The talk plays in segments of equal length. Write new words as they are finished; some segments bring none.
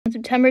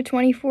September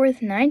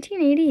 24th,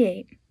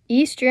 1988,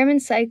 East German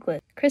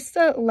cyclist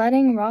Christa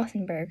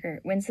Luding-Rothenburger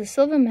wins the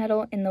silver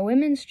medal in the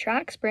women's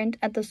track sprint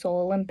at the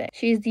Seoul Olympics.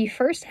 She is the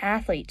first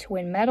athlete to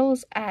win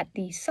medals at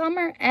the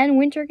Summer and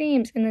Winter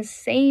Games in the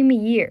same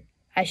year,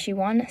 as she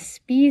won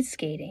speed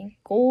skating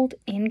gold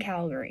in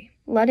Calgary.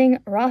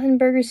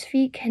 Luding-Rothenburger's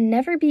feat can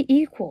never be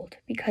equaled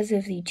because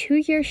of the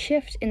 2-year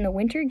shift in the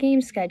Winter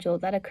Games schedule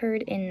that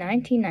occurred in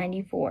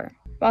 1994.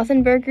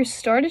 Rothenburger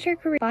started her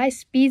career by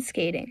speed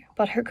skating,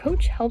 but her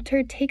coach helped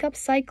her take up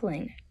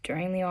cycling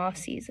during the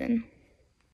off-season.